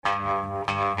It's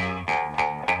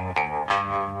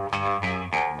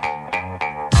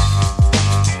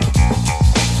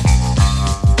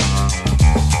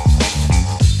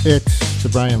the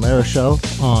Brian Lehrer Show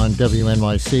on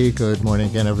WNYC. Good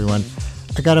morning again, everyone.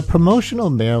 I got a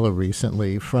promotional mailer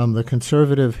recently from the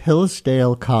conservative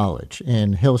Hillsdale College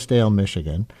in Hillsdale,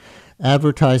 Michigan,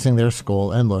 advertising their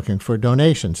school and looking for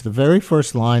donations. The very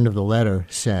first line of the letter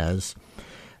says,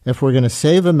 "If we're going to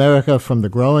save America from the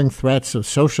growing threats of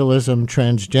socialism,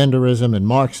 transgenderism, and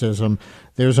Marxism,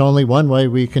 there's only one way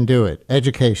we can do it,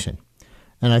 education."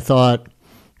 And I thought,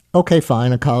 okay,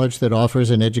 fine, a college that offers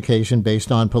an education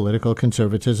based on political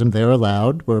conservatism, they're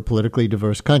allowed. We're a politically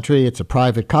diverse country. It's a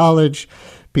private college.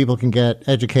 People can get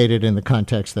educated in the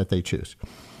context that they choose.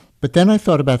 But then I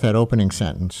thought about that opening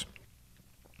sentence,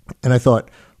 and I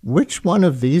thought, which one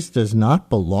of these does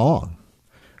not belong?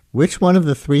 Which one of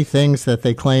the three things that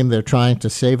they claim they're trying to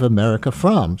save America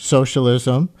from?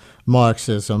 Socialism,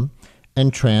 Marxism,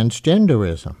 and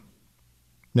transgenderism.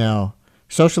 Now,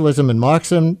 socialism and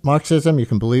Marxism, you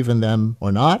can believe in them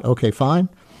or not. Okay, fine.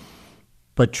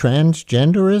 But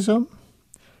transgenderism,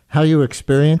 how you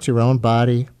experience your own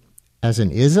body as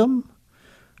an ism,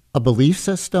 a belief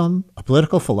system, a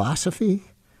political philosophy,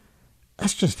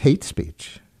 that's just hate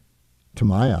speech, to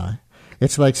my eye.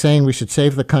 It's like saying we should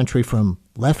save the country from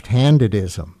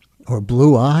left-handedism or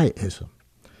blue-eye-ism.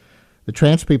 The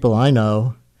trans people I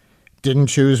know didn't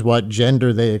choose what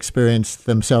gender they experienced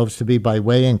themselves to be by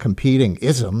weighing competing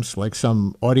isms, like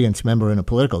some audience member in a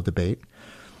political debate.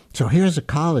 So here's a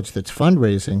college that's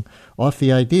fundraising off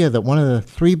the idea that one of the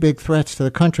three big threats to the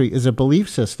country is a belief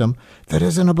system that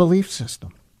isn't a belief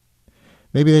system.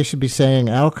 Maybe they should be saying,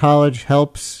 our college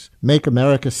helps make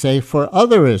America safe for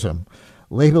otherism,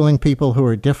 labeling people who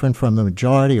are different from the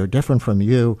majority or different from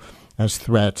you as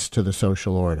threats to the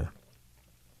social order.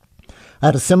 I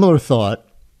had a similar thought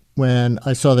when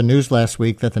I saw the news last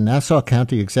week that the Nassau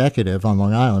County executive on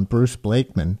Long Island, Bruce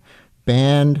Blakeman,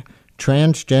 banned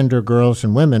transgender girls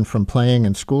and women from playing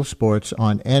in school sports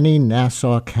on any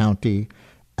Nassau County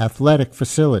athletic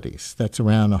facilities. That's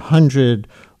around 100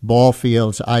 ball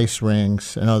fields, ice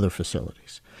rinks, and other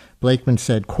facilities. Blakeman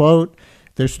said, quote,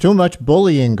 "There's too much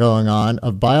bullying going on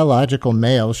of biological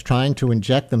males trying to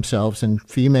inject themselves in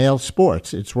female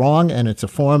sports. It's wrong and it's a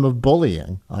form of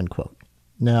bullying," unquote.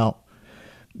 Now,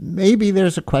 maybe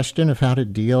there's a question of how to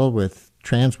deal with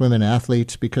trans women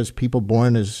athletes because people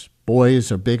born as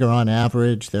boys are bigger on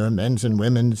average. There are men's and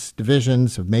women's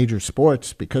divisions of major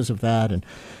sports because of that. And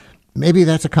maybe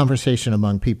that's a conversation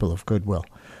among people of goodwill.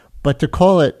 But to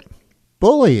call it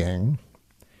bullying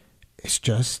is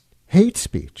just hate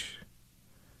speech,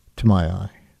 to my eye.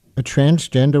 A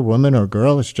transgender woman or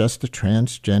girl is just a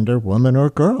transgender woman or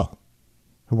girl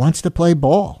who wants to play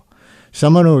ball.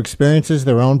 Someone who experiences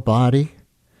their own body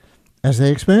as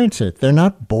they experience it. They're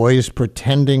not boys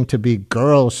pretending to be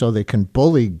girls so they can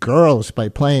bully girls by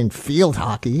playing field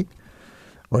hockey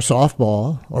or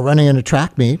softball or running in a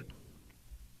track meet.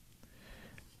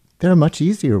 There are much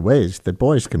easier ways that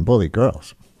boys can bully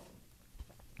girls.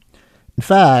 In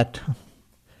fact,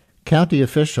 county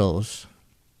officials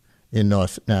in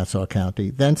Nassau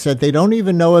County then said they don't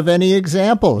even know of any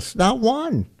examples, not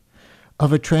one,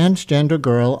 of a transgender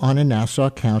girl on a Nassau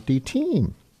County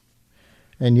team.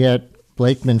 And yet,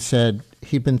 Blakeman said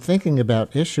he'd been thinking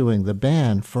about issuing the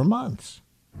ban for months.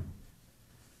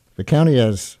 The county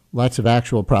has lots of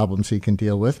actual problems he can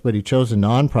deal with, but he chose a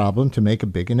non-problem to make a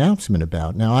big announcement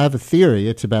about. Now, I have a theory.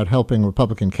 It's about helping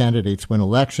Republican candidates win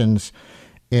elections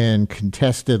in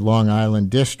contested Long Island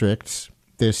districts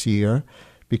this year,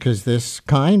 because this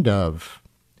kind of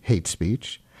hate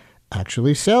speech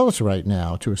actually sells right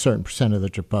now to a certain percent of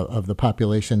the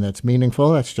population that's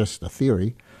meaningful. That's just a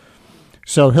theory.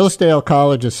 So Hillsdale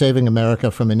College is saving America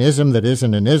from an ism that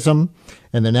isn't an ism,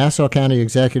 and the Nassau County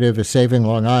executive is saving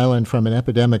Long Island from an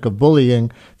epidemic of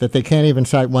bullying that they can't even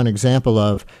cite one example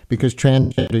of because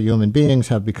transgender human beings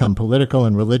have become political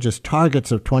and religious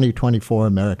targets of 2024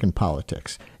 American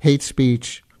politics. Hate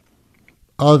speech,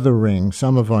 othering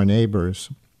some of our neighbors,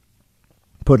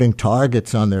 putting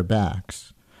targets on their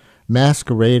backs,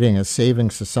 masquerading as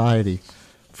saving society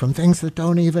from things that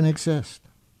don't even exist.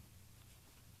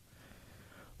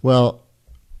 Well,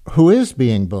 who is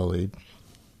being bullied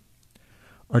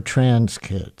are trans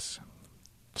kids,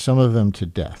 some of them to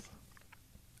death.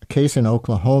 A case in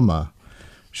Oklahoma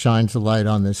shines a light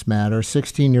on this matter.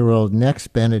 16-year-old Nex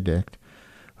Benedict,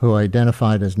 who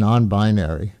identified as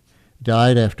non-binary,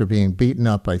 died after being beaten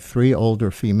up by 3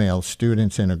 older female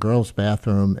students in a girls'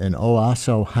 bathroom in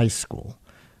Owasso High School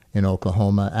in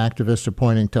Oklahoma. Activists are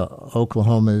pointing to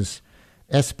Oklahoma's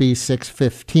SB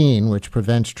 615, which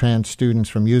prevents trans students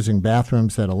from using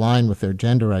bathrooms that align with their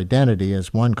gender identity,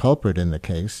 as one culprit in the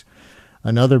case.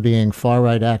 Another being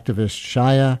far-right activist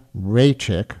Shia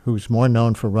Raichik, who's more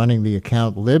known for running the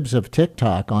account Libs of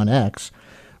TikTok on X,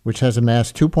 which has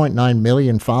amassed 2.9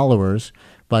 million followers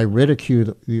by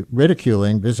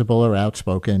ridiculing visible or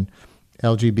outspoken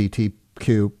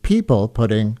LGBTQ people,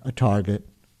 putting a target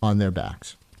on their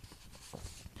backs.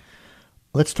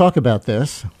 Let's talk about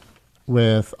this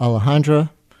with Alejandra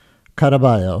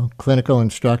Caraballo, clinical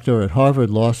instructor at Harvard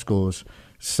Law School's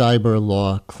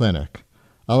Cyberlaw Clinic.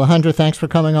 Alejandra, thanks for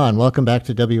coming on. Welcome back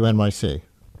to WNYC.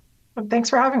 Thanks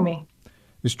for having me.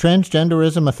 Is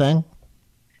transgenderism a thing?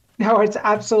 No, it's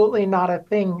absolutely not a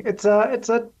thing. It's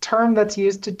a term that's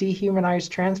used to dehumanize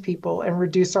trans people and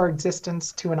reduce our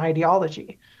existence to an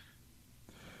ideology.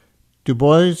 Do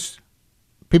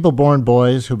people born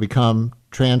boys who become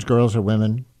trans girls or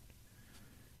women,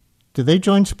 do they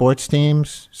join sports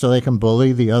teams so they can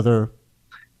bully the other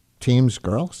team's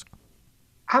girls?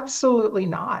 Absolutely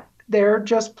not. They're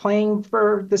just playing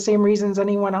for the same reasons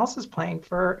anyone else is playing,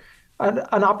 for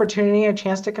an opportunity, a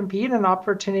chance to compete, an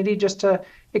opportunity just to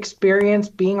experience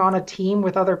being on a team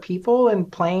with other people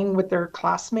and playing with their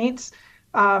classmates.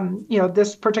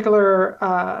 This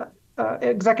particular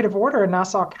executive order in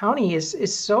Nassau County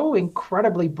is so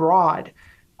incredibly broad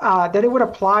that it would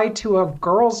apply to a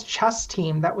girls' chess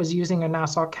team that was using a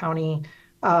Nassau County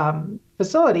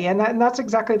facility. And that's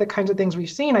exactly the kinds of things we've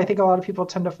seen. I think a lot of people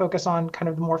tend to focus on kind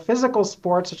of the more physical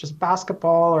sports, such as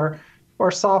basketball or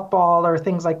softball or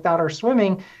things like that, or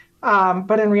swimming.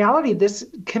 But in reality, this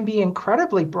can be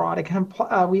incredibly broad.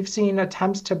 We've seen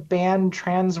attempts to ban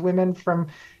trans women from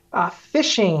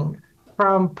fishing,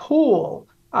 from pool,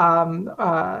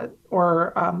 or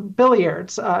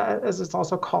billiards, as it's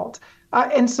also called.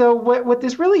 And so what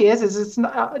this really is it's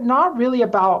not really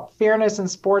about fairness in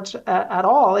sports at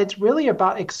all. It's really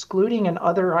about excluding and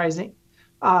otherizing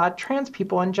trans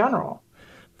people in general.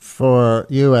 For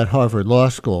you at Harvard Law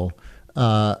School,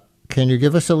 can you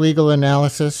give us a legal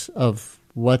analysis of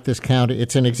what this county,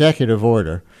 it's an executive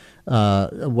order,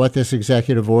 what this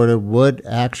executive order would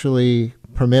actually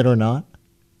permit or not?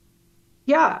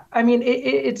 Yeah, I mean,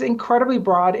 it's incredibly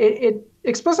broad. It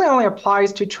explicitly only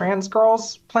applies to trans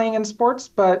girls playing in sports,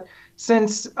 but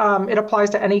since it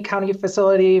applies to any county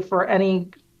facility for any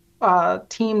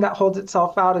team that holds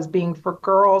itself out as being for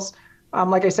girls,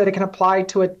 like I said, it can apply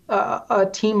to a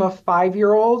team of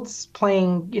 5-year-olds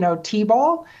playing,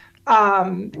 t-ball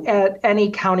at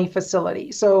any county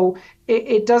facility. So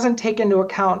it doesn't take into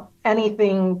account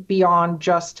anything beyond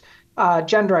just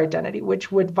gender identity,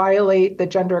 which would violate the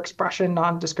Gender Expression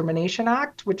Non-Discrimination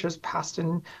Act, which was passed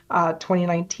in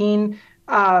 2019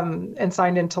 and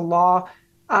signed into law.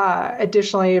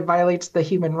 Additionally, it violates the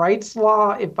human rights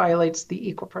law. It violates the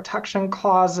Equal Protection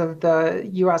Clause of the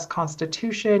U.S.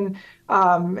 Constitution.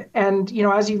 And,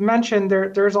 as you've mentioned,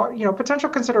 there's potential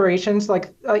considerations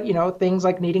like, things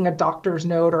like needing a doctor's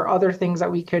note or other things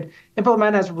that we could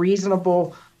implement as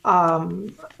reasonable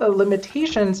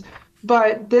limitations.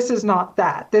 But this is not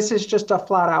that. This is just a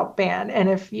flat out ban. And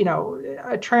if,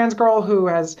 a trans girl who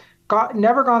has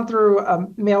never gone through a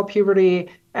male puberty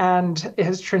and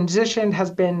has transitioned,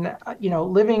 has been,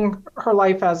 living her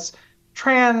life as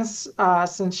trans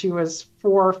since she was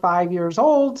 4 or 5 years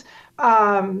old,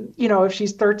 if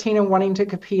she's 13 and wanting to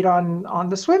compete on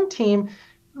the swim team,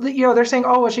 they're saying,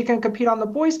 oh, well, she can compete on the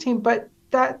boys team, but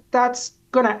that's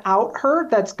going to out her.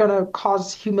 That's going to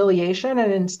cause humiliation.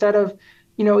 And instead of,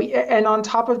 and on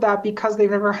top of that, because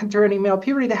they've never gone through any male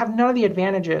puberty, they have none of the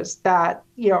advantages that,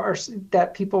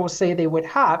 that people say they would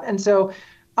have. And so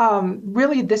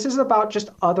really, this is about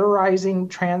just otherizing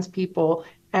trans people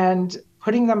and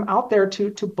putting them out there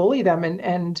to bully them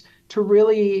and to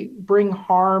really bring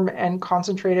harm and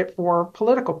concentrate it for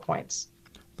political points.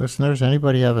 Listeners,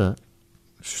 anybody have a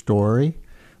story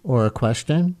or a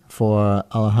question for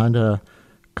Alejandra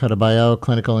Caraballo,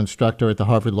 clinical instructor at the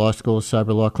Harvard Law School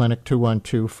Cyberlaw Clinic?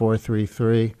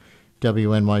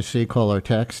 212-433-WNYC. Call or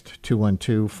text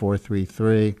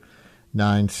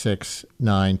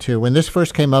 212-433-9692. When this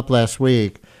first came up last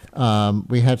week,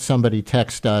 we had somebody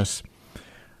text us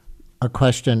a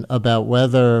question about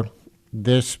whether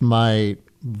this might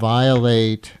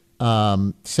violate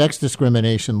sex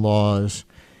discrimination laws,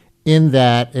 in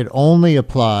that it only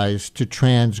applies to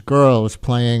trans girls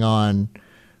playing on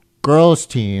girls'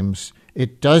 teams.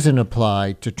 It doesn't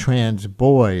apply to trans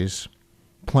boys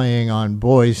playing on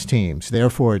boys' teams.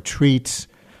 Therefore, it treats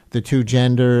the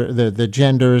the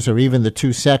genders, or even the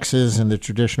two sexes in the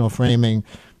traditional framing,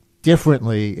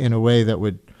 differently in a way that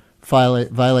would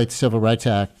violate the Civil Rights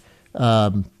Act.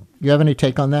 You have any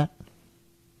take on that?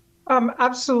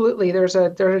 Absolutely. There's a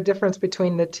difference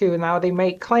between the two. Now they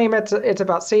may claim it's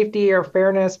about safety or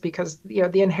fairness because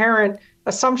the inherent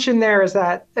assumption there is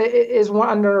that is one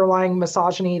underlying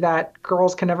misogyny that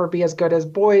girls can never be as good as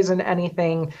boys in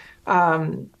anything,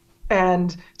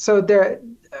 and so there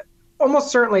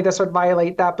almost certainly this would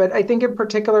violate that. But I think in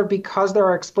particular, because there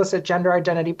are explicit gender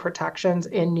identity protections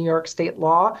in New York state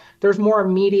law, there's more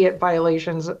immediate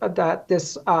violations that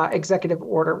this executive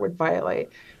order would violate.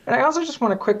 And I also just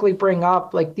want to quickly bring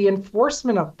up like the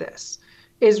enforcement of this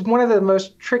is one of the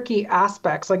most tricky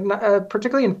aspects, like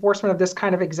particularly enforcement of this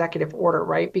kind of executive order,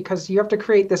 right? Because you have to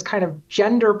create this kind of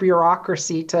gender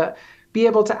bureaucracy to be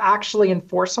able to actually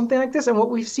enforce something like this. And what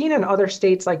we've seen in other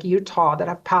states like Utah that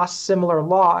have passed similar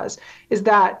laws is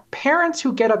that parents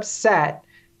who get upset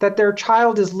that their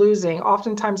child is losing,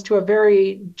 oftentimes to a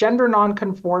very gender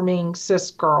nonconforming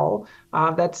cis girl,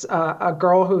 that's a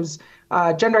girl whose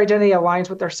gender identity aligns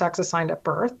with their sex assigned at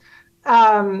birth,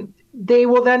 they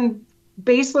will then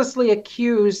baselessly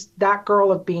accuse that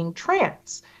girl of being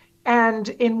trans. And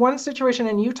in one situation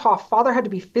in Utah, father had to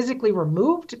be physically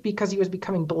removed because he was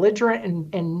becoming belligerent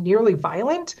and nearly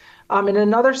violent. In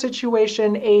another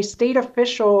situation, a state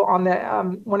official on the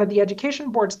one of the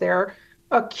education boards there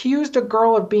accused a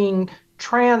girl of being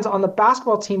trans on the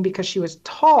basketball team because she was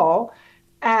tall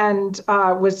and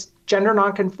was gender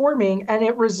nonconforming, and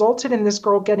it resulted in this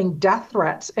girl getting death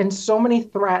threats and so many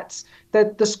threats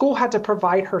that the school had to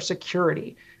provide her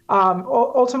security.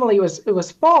 Ultimately, it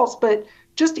was false, but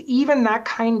just even that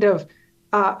kind of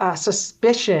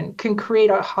suspicion can create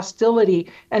a hostility.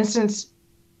 And since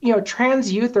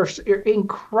trans youth are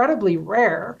incredibly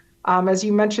rare, as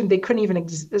you mentioned, they couldn't even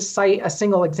cite a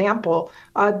single example.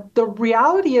 The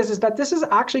reality is that this is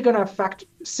actually going to affect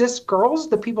cis girls,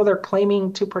 the people they're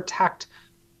claiming to protect,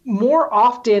 more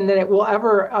often than it will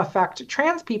ever affect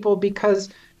trans people because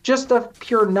just of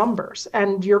pure numbers.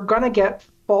 And you're going to get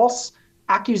false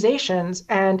accusations,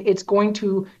 and it's going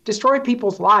to destroy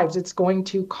people's lives. It's going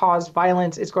to cause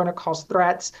violence. It's going to cause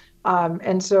threats.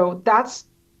 And so that's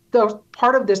the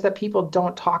part of this that people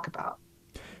don't talk about.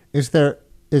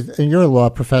 And you're a law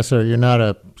professor, you're not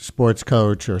a sports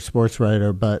coach or sports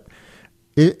writer, but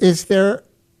is there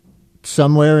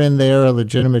somewhere in there a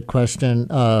legitimate question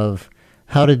of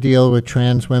how to deal with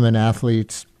trans women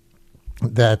athletes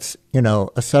that's,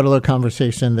 a subtler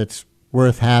conversation that's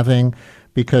worth having?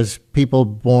 Because people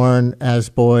born as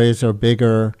boys are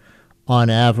bigger on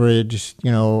average.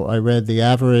 I read the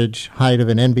average height of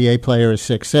an NBA player is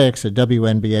 6'6", a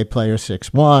WNBA player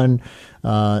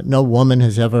 6'1". No woman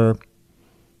has ever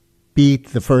beat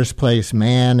the first place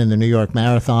man in the New York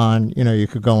Marathon. You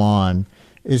could go on.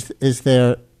 Is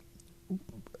there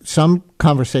some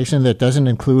conversation that doesn't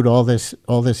include all this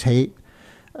hate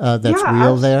that's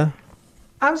real there?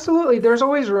 Absolutely. There's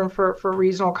always room for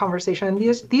reasonable conversation.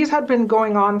 These had been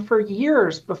going on for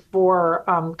years before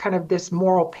kind of this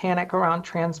moral panic around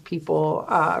trans people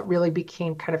really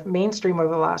became kind of mainstream over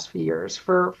the last few years.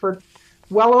 For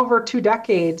well over 2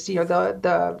 decades,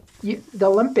 the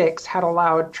Olympics had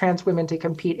allowed trans women to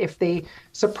compete if they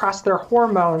suppressed their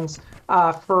hormones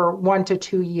for 1 to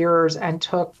 2 years and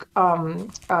took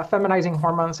feminizing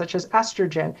hormones such as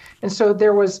estrogen. And so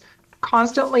there was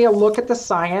constantly a look at the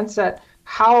science at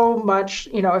how much,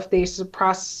 if they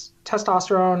suppress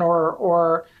testosterone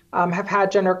or have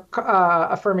had gender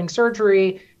affirming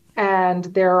surgery and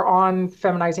they're on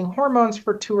feminizing hormones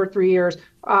for 2 or 3 years,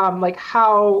 like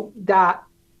how that,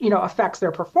 affects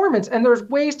their performance. And there's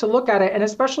ways to look at it, and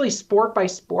especially sport by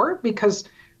sport, because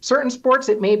certain sports,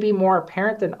 it may be more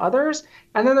apparent than others.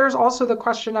 And then there's also the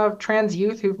question of trans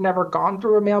youth who've never gone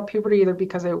through a male puberty, either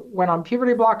because they went on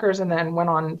puberty blockers and then went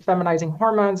on feminizing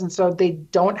hormones. And so they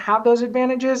don't have those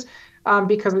advantages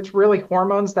because it's really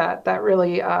hormones that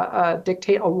really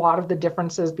dictate a lot of the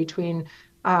differences between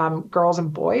girls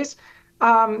and boys.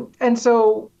 And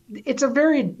so it's a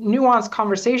very nuanced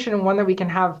conversation, and one that we can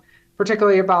have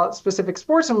particularly about specific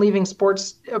sports and leaving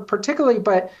sports particularly,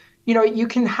 but you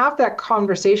can have that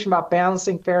conversation about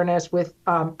balancing fairness with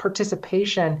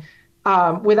participation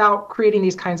without creating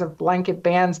these kinds of blanket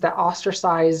bans that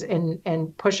ostracize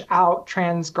and push out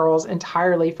trans girls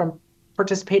entirely from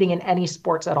participating in any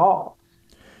sports at all.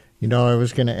 I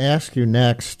was going to ask you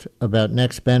next about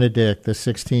Next Benedict, the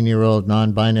 16-year-old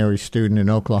non-binary student in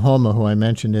Oklahoma who I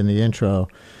mentioned in the intro,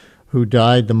 who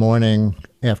died the morning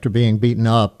after being beaten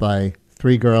up by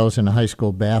 3 girls in a high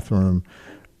school bathroom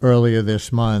earlier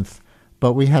this month.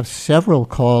 But we have several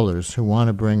callers who want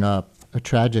to bring up a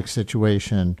tragic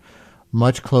situation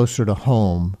much closer to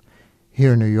home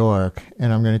here in New York.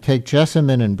 And I'm going to take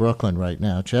Jessamine in Brooklyn right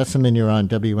now. Jessamine, you're on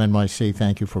WNYC.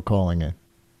 Thank you for calling in.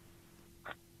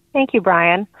 Thank you,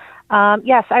 Brian.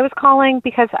 Yes, I was calling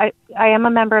because I am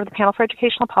a member of the panel for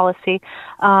educational policy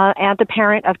and the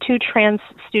parent of 2 trans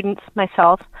students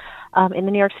myself in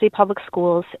the New York City public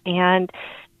schools. And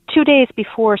 2 days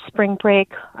before spring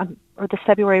break, or the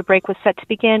February break was set to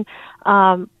begin,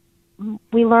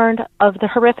 we learned of the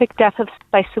horrific death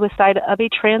by suicide of a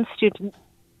trans student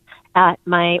at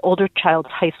my older child's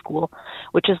high school,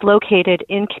 which is located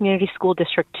in Community School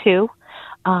District 2.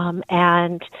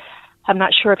 And I'm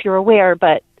not sure if you're aware,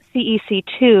 but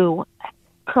CEC2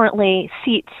 currently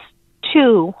seats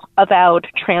 2 avowed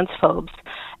transphobes.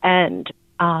 And,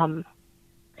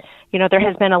 there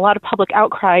has been a lot of public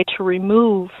outcry to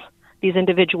remove these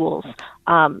individuals,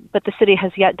 but the city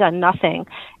has yet done nothing.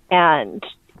 And,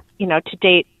 to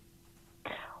date,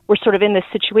 we're sort of in this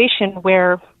situation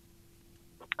where,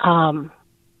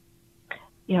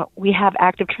 we have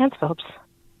active transphobes.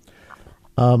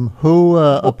 Who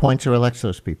appoints or elects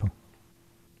those people?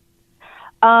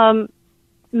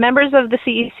 Members of the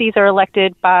CECs are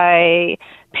elected by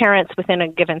parents within a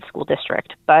given school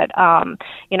district. But,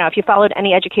 if you followed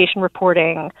any education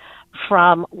reporting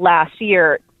from last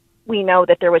year, we know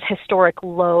that there was historic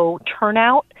low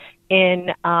turnout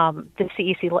in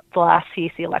the last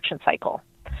CEC election cycle.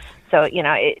 So,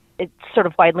 it's sort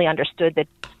of widely understood that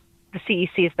the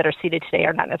CECs that are seated today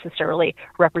are not necessarily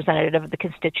representative of the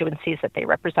constituencies that they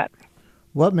represent.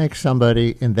 What makes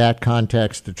somebody in that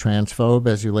context a transphobe,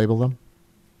 as you label them?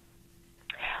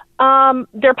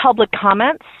 Their public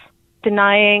comments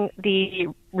denying the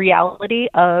reality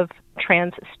of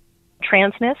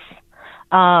transness,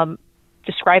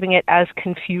 describing it as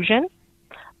confusion,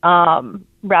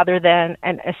 rather than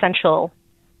an essential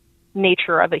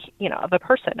nature of a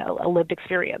person, a lived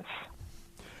experience.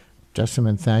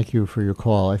 Jessamine, thank you for your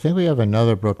call. I think we have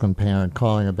another Brooklyn parent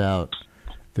calling about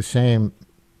the same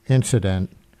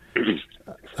incident.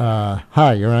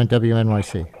 Hi, you're on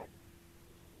WNYC.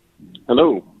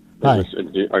 Hello. Hi.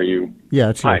 Are you?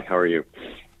 Yeah, it's you. Hi, how are you?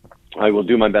 I will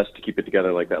do my best to keep it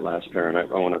together like that last parent. I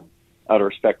want to, out of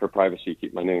respect for privacy,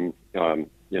 keep my name,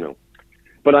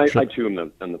 But I too am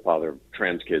the father of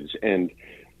trans kids. And,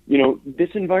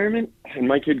 this environment, and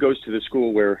my kid goes to the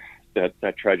school where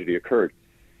that tragedy occurred.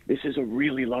 This is a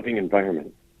really loving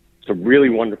environment. It's a really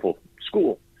wonderful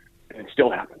school, and it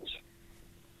still happens.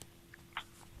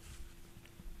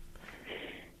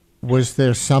 Was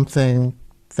there something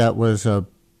that was a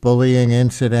bullying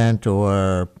incident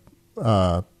or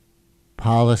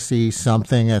policy,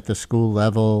 something at the school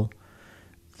level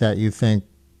that you think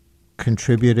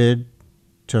contributed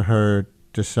to her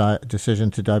decision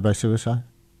to die by suicide,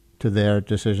 to their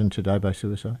decision to die by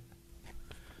suicide?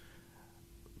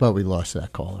 But we lost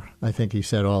that caller. I think he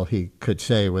said all he could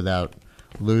say without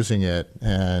losing it.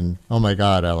 And, oh, my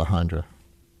God, Alejandra.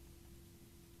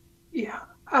 Yeah,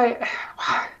 I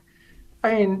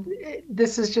mean,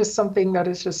 this is just something that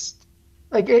is just,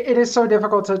 like, it is so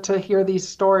difficult to hear these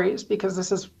stories because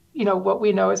this is, what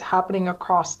we know is happening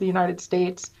across the United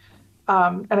States.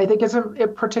 And I think it's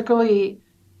particularly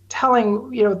telling,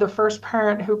 the first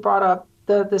parent who brought up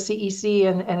the CEC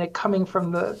and it coming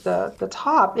from the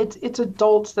top, it's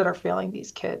adults that are failing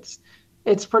these kids.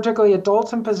 It's particularly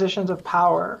adults in positions of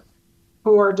power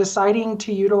who are deciding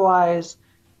to utilize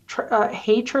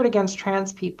hatred against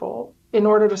trans people in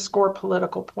order to score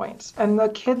political points. And the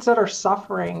kids that are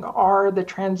suffering are the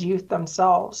trans youth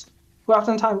themselves, who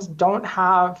oftentimes don't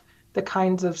have the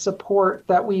kinds of support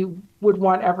that we would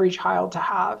want every child to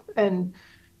have. And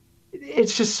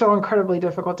it's just so incredibly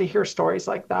difficult to hear stories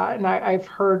like that. And I've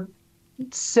heard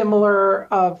similar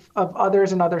of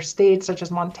others in other states, such as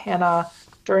Montana,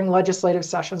 during legislative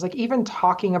sessions, like even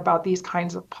talking about these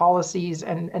kinds of policies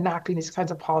and enacting these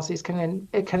kinds of policies can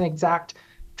exact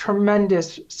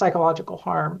tremendous psychological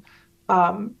harm.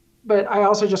 But I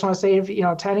also just want to say,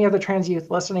 to any of the trans youth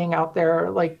listening out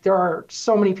there, like there are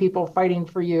so many people fighting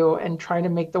for you and trying to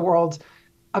make the world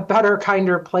a better,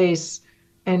 kinder place.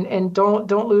 And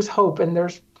don't lose hope. And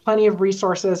there's plenty of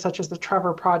resources such as the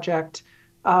Trevor Project,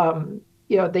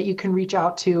 that you can reach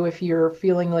out to if you're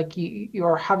feeling like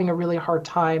you're having a really hard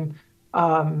time.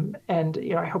 And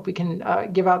I hope we can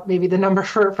give out maybe the number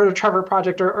for the Trevor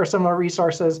Project or similar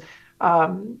resources,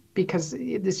 because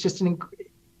it's just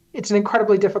it's an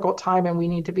incredibly difficult time, and we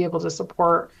need to be able to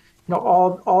support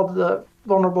all the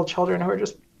vulnerable children who are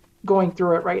just going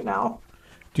through it right now.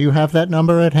 Do you have that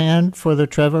number at hand for the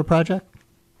Trevor Project?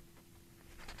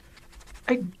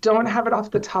 I don't have it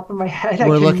off the top of my head.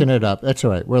 We're looking it up. That's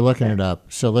all right. We're looking it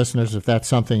up. So listeners, if that's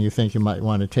something you think you might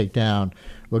want to take down,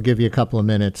 we'll give you a couple of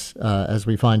minutes as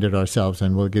we find it ourselves,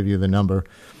 and we'll give you the number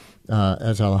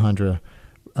as Alejandra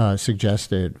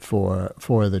suggested for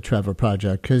the Trevor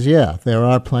Project. Because, yeah, there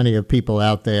are plenty of people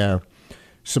out there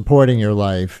supporting your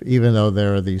life, even though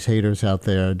there are these haters out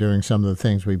there doing some of the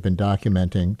things we've been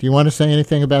documenting. Do you want to say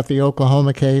anything about the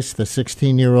Oklahoma case, the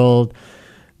 16-year-old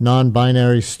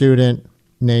non-binary student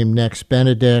named Nex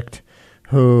Benedict,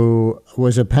 who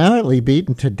was apparently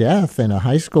beaten to death in a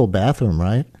high school bathroom,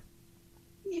 right?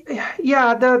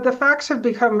 Yeah, the facts have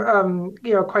become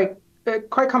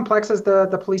quite complex as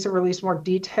the police have released more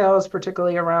details,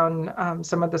 particularly around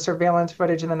some of the surveillance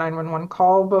footage in the 911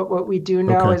 call. But what we do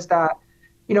know is that,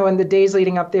 in the days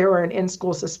leading up, they were an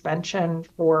in-school suspension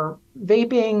for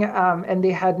vaping, and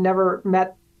they had never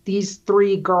met these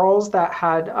three girls that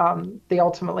they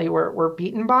ultimately were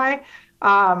beaten by.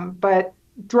 But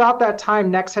throughout that time,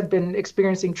 Nex had been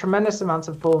experiencing tremendous amounts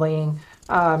of bullying,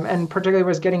 and particularly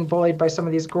was getting bullied by some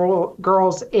of these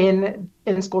girls in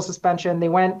school suspension. They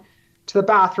went to the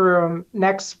bathroom.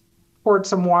 Nex poured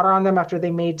some water on them after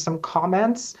they made some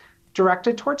comments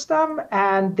directed towards them,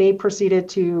 and they proceeded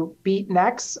to beat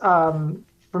Nex. From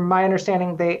my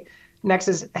understanding,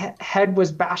 Nex's head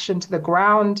was bashed into the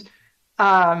ground.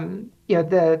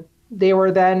 They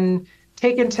were then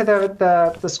taken to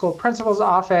the school principal's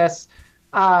office,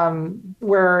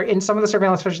 where in some of the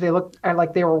surveillance footage, they looked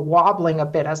like they were wobbling a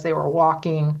bit as they were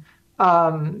walking.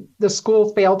 The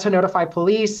school failed to notify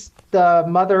police. The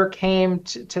mother came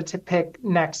to pick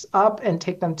Nex up and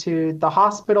take them to the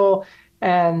hospital.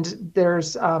 And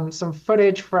there's some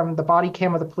footage from the body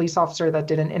cam of the police officer that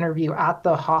did an interview at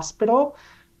the hospital.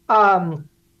 And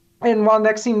while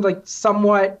Nex seemed like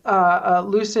somewhat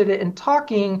lucid in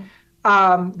talking,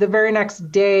 the very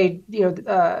next day,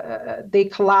 they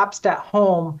collapsed at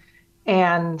home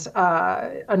and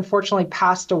unfortunately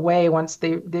passed away once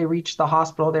they reached the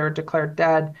hospital. They were declared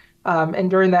dead. And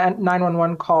during the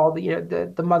 911 call,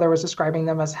 the mother was describing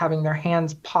them as having their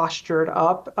hands postured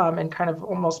up and kind of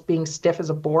almost being stiff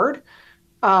as a board.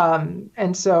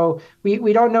 And so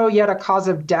we don't know yet a cause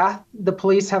of death. The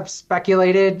police have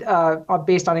speculated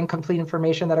based on incomplete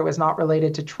information that it was not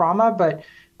related to trauma, but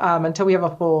until we have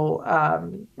a full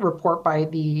report by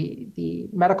the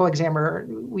medical examiner,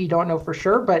 we don't know for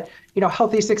sure. But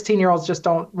healthy 16-year-olds just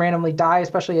don't randomly die,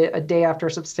 especially a day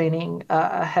after sustaining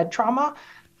a head trauma.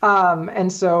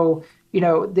 And so,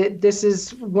 this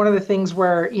is one of the things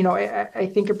where, I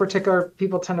think in particular,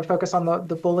 people tend to focus on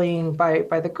the bullying by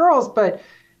the girls. But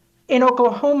in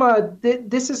Oklahoma,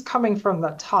 this is coming from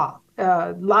the top.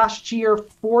 Last year,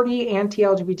 40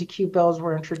 anti-LGBTQ bills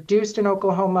were introduced in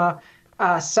Oklahoma,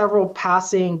 several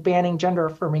passing banning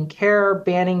gender-affirming care,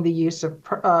 banning the use of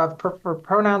preferred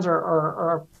pronouns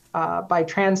or by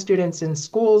trans students in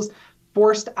schools,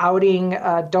 forced outing,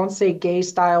 don't say gay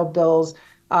style bills,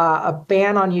 a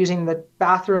ban on using the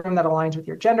bathroom that aligns with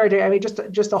your gender identity. I mean,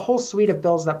 just a whole suite of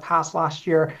bills that passed last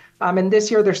year. And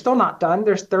this year, they're still not done.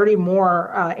 There's 30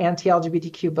 more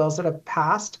anti-LGBTQ bills that have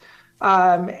passed.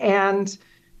 And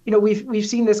we've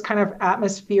seen this kind of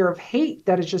atmosphere of hate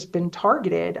that has just been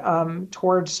targeted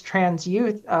towards trans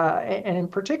youth, and in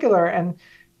particular. And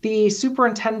the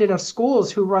superintendent of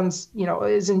schools who runs,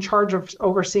 is in charge of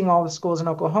overseeing all the schools in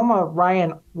Oklahoma,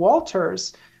 Ryan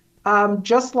Walters,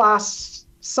 just last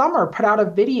summer put out a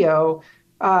video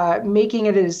making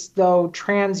it as though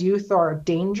trans youth are a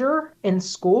danger in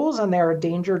schools and they're a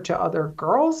danger to other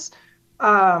girls.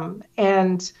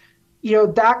 And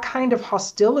that kind of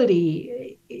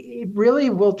hostility, it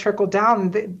really will trickle down.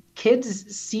 The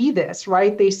kids see this,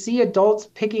 right? They see adults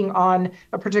picking on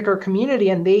a particular community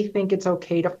and they think it's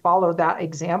okay to follow that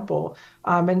example.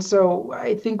 And so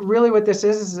I think really what this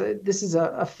is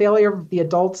a failure of the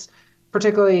adults,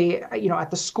 particularly, at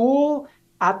the school,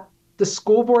 at the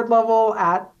school board level,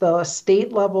 at the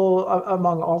state level,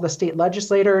 among all the state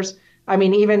legislators. I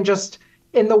mean, even just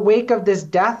in the wake of this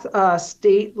death,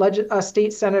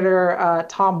 State Senator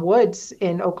Tom Woods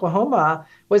in Oklahoma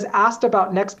was asked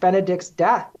about Nex Benedict's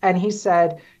death. And he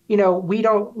said, we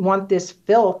don't want this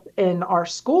filth in our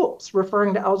schools,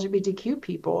 referring to LGBTQ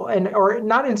people, or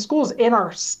not in schools, in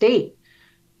our state.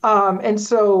 And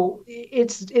so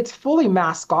it's fully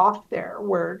mask off there,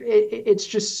 where it's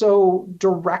just so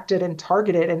directed and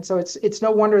targeted. And so it's no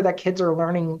wonder that kids are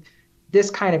learning this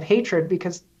kind of hatred,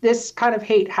 because this kind of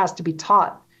hate has to be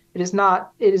taught. It is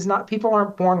not, people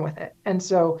aren't born with it. And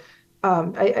so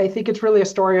I think it's really a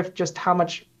story of just how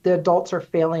much the adults are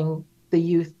failing the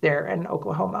youth there in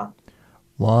Oklahoma.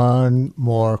 One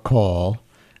more call,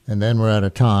 and then we're out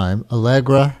of time.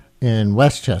 Allegra in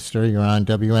Westchester, you're on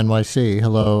WNYC.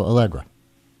 Hello, Allegra.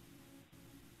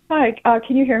 Hi,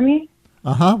 can you hear me?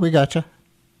 We got you.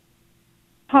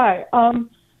 Hi.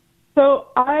 So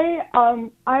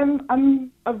I'm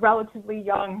a relatively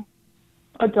young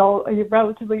adult, a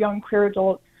relatively young queer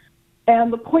adult.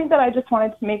 And the point that I just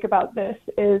wanted to make about this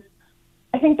is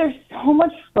I think there's so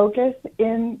much focus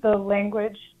in the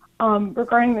language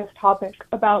regarding this topic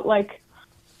about like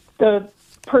the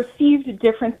perceived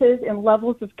differences in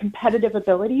levels of competitive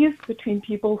abilities between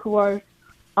people who are,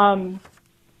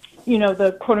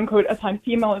 the quote unquote assigned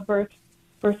female at birth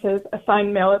versus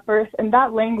assigned male at birth. And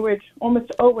that language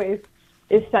almost always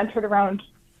is centered around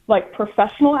like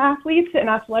professional athletes and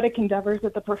athletic endeavors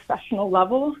at the professional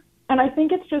level. And I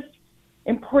think it's just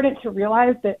important to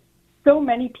realize that so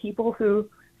many people who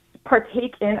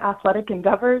partake in athletic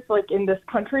endeavors, like in this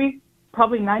country,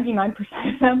 probably 99%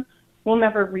 of them will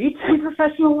never reach a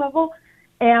professional level.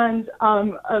 And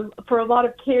for a lot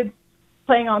of kids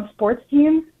playing on sports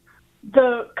teams,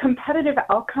 the competitive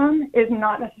outcome is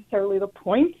not necessarily the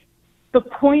point. The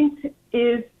point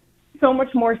is so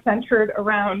much more centered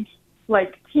around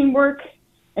like teamwork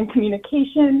and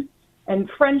communication and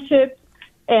friendship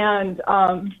and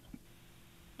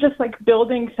just like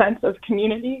building sense of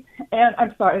community. And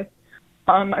I'm sorry,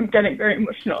 I'm getting very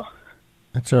emotional.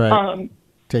 That's all right.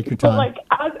 Take your time. But like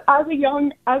as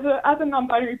a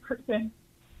non-binary person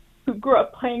who grew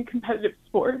up playing competitive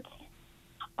sports,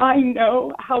 I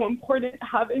know how important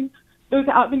having those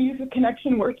avenues of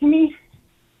connection were to me.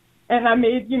 And I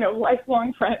made,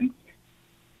 lifelong friends.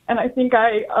 And I think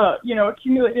I,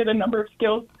 accumulated a number of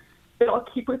skills that I'll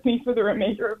keep with me for the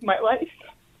remainder of my life.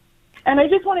 And I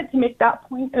just wanted to make that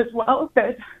point as well,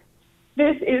 that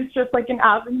this is just like an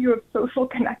avenue of social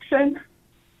connection,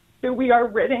 that we are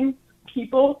ridding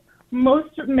people,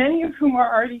 many of whom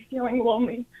are already feeling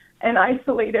lonely and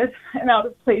isolated and out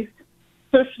of place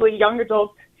socially, young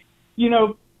adults,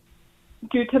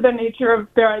 due to the nature of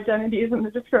their identities and the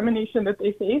discrimination that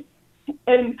they face.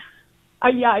 And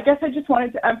I guess I just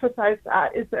wanted to emphasize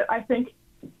that, is that I think,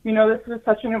 this was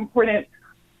such an important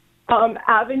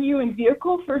avenue and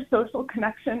vehicle for social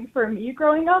connection for me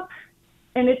growing up.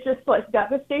 And it just like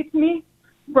devastates me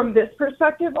from this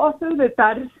perspective also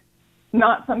that is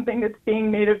not something that's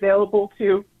being made available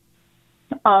to,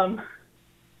 a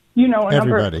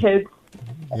number of kids,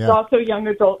 yeah. Also young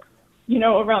adults,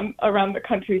 around the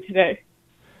country today.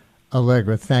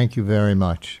 Allegra, thank you very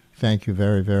much. Thank you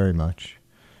very, very much.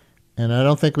 And I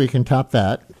don't think we can top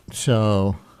that.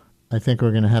 So I think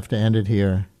we're going to have to end it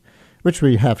here, which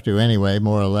we have to anyway,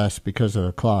 more or less, because of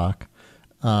the clock.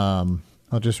 I'll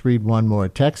just read one more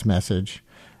text message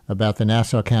about the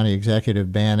Nassau County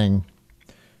executive banning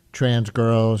trans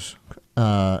girls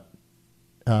from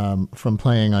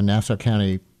playing on Nassau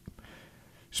County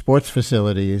sports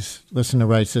facilities. Listener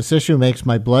writes, "This issue makes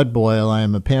my blood boil. I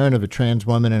am a parent of a trans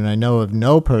woman, and I know of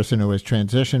no person who has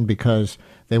transitioned because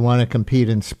they want to compete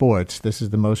in sports. This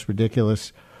is the most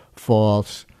ridiculous,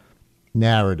 false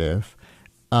narrative."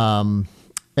 And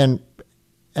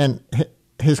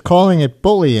his calling it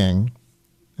bullying,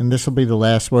 and this will be the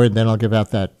last word, then I'll give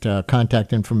out that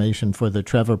contact information for the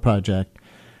Trevor Project,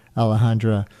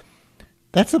 Alejandra.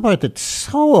 That's the part that's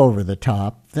so over the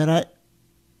top that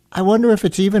I wonder if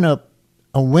it's even a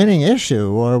winning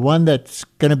issue or one that's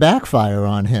going to backfire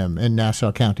on him in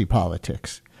Nassau County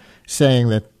politics, saying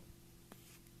that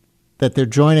they're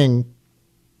joining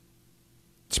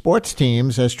sports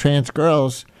teams as trans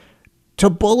girls to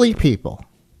bully people.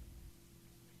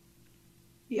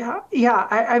 Yeah.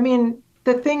 I mean,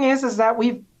 the thing is that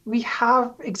we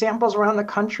have examples around the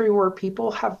country where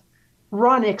people have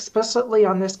run explicitly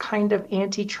on this kind of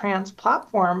anti-trans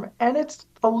platform, and it's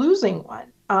a losing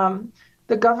one.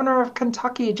 The governor of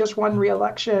Kentucky just won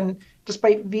re-election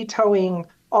despite vetoing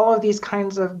all of these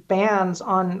kinds of bans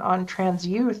on trans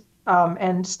youth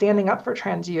and standing up for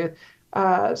trans youth.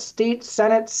 State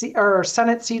Senate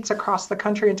seats across the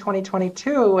country in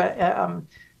 2022.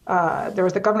 There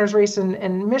was the governor's race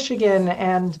in Michigan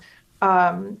and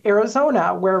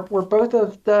Arizona, where both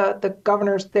of the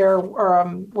governors there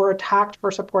were attacked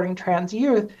for supporting trans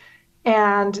youth,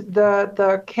 and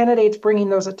the candidates bringing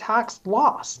those attacks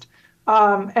lost.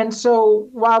 And so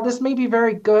while this may be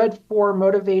very good for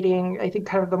motivating, I think,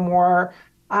 kind of the more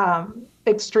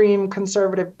extreme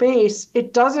conservative base,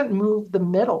 it doesn't move the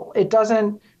middle. It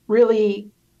doesn't really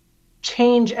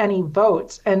change any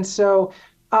votes. And so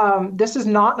this is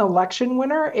not an election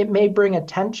winner. It may bring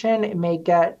attention. It may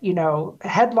get,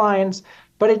 headlines,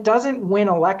 but it doesn't win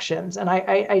elections. And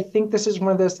I think this is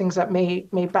one of those things that may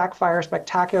backfire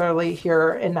spectacularly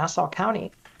here in Nassau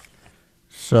County.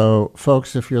 So,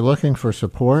 folks, if you're looking for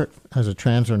support as a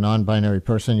trans or non-binary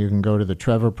person, you can go to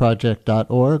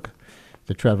thetrevorproject.org,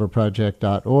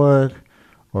 thetrevorproject.org,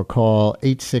 or call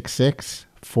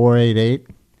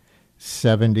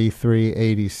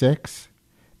 866-488-7386,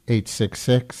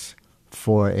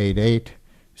 866-488-7386.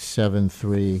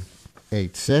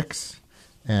 888-848-7386.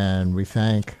 And we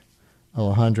thank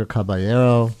Alejandra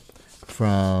Caraballo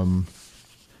from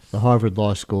the Harvard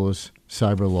Law School's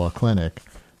Cyberlaw Clinic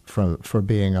for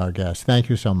being our guest. Thank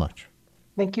you so much.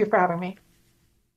 Thank you for having me.